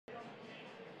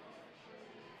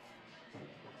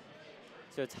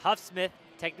So it's Huffsmith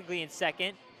technically in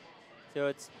second. So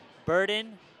it's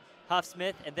Burden,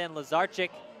 Huffsmith, and then Lazarchik.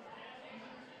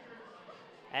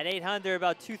 At 800,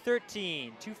 about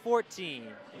 213, 214.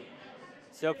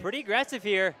 So pretty aggressive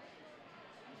here.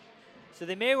 So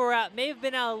they may have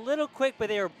been out a little quick, but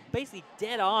they were basically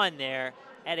dead on there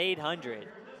at 800.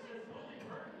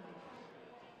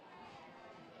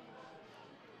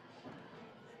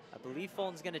 I believe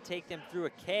Fulton's going to take them through a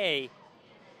K.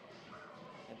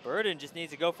 And Burden just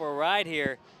needs to go for a ride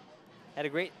here.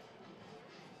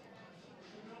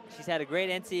 She's had a great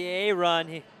NCAA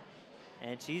run,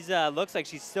 and she's looks like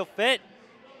she's still fit,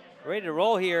 ready to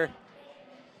roll here.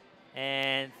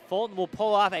 And Fulton will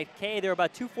pull off at K. They're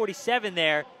about 247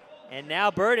 there, and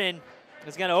now Burden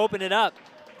is going to open it up.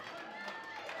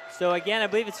 So again, I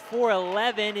believe it's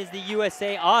 411 is the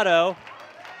USA Auto.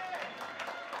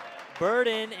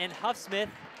 Burden and Huffsmith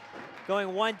going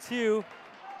 1-2.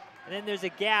 And then there's a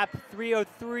gap,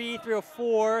 303,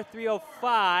 304,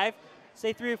 305.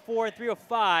 Say 304 and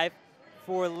 305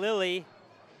 for Lily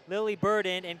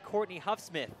Burden and Courtney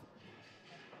Huffsmith.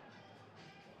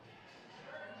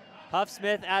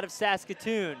 Huffsmith out of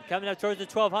Saskatoon, coming up towards the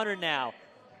 1200 now.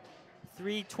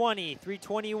 320,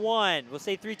 321. We'll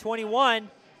say 321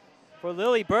 for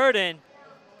Lily Burden.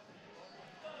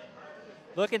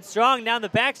 Looking strong down the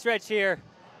backstretch here.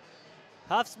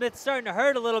 Huffsmith starting to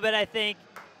hurt a little bit, I think.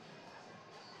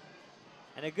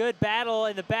 And a good battle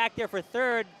in the back there for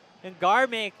third. And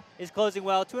Garmick is closing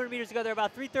well. 200 meters to go, they're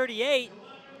about 338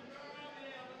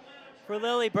 for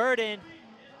Lily Burden.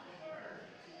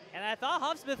 And I thought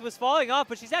Huffsmith was falling off,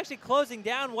 but she's actually closing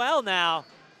down well now.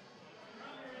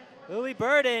 Lily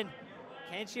Burden,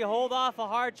 can she hold off a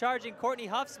hard charging Courtney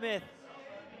Huffsmith?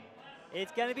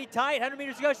 It's gonna be tight, 100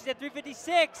 meters to go, she's at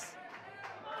 356.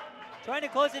 Trying to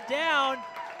close it down.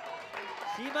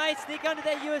 She might sneak under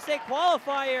that USA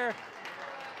qualifier.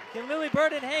 Can Lily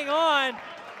Burden hang on?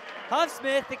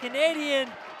 Huffsmith, the Canadian,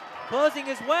 closing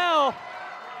as well.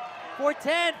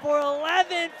 410,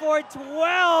 411,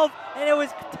 412, and it was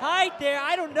tight there.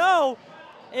 I don't know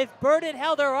if Burden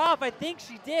held her off. I think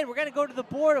she did. We're gonna go to the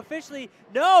board officially.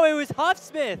 No, it was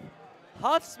Huffsmith.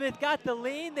 Huffsmith got the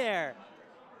lean there.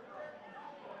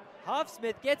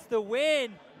 Huffsmith gets the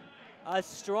win. A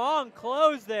strong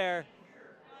close there.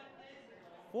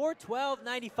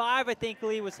 412.95, I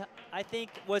think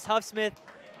was Huffsmith.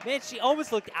 Man, she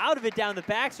almost looked out of it down the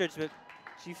backstretch, but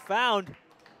she found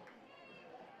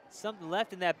something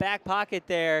left in that back pocket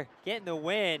there, getting the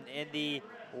win in the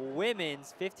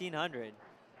women's 1500.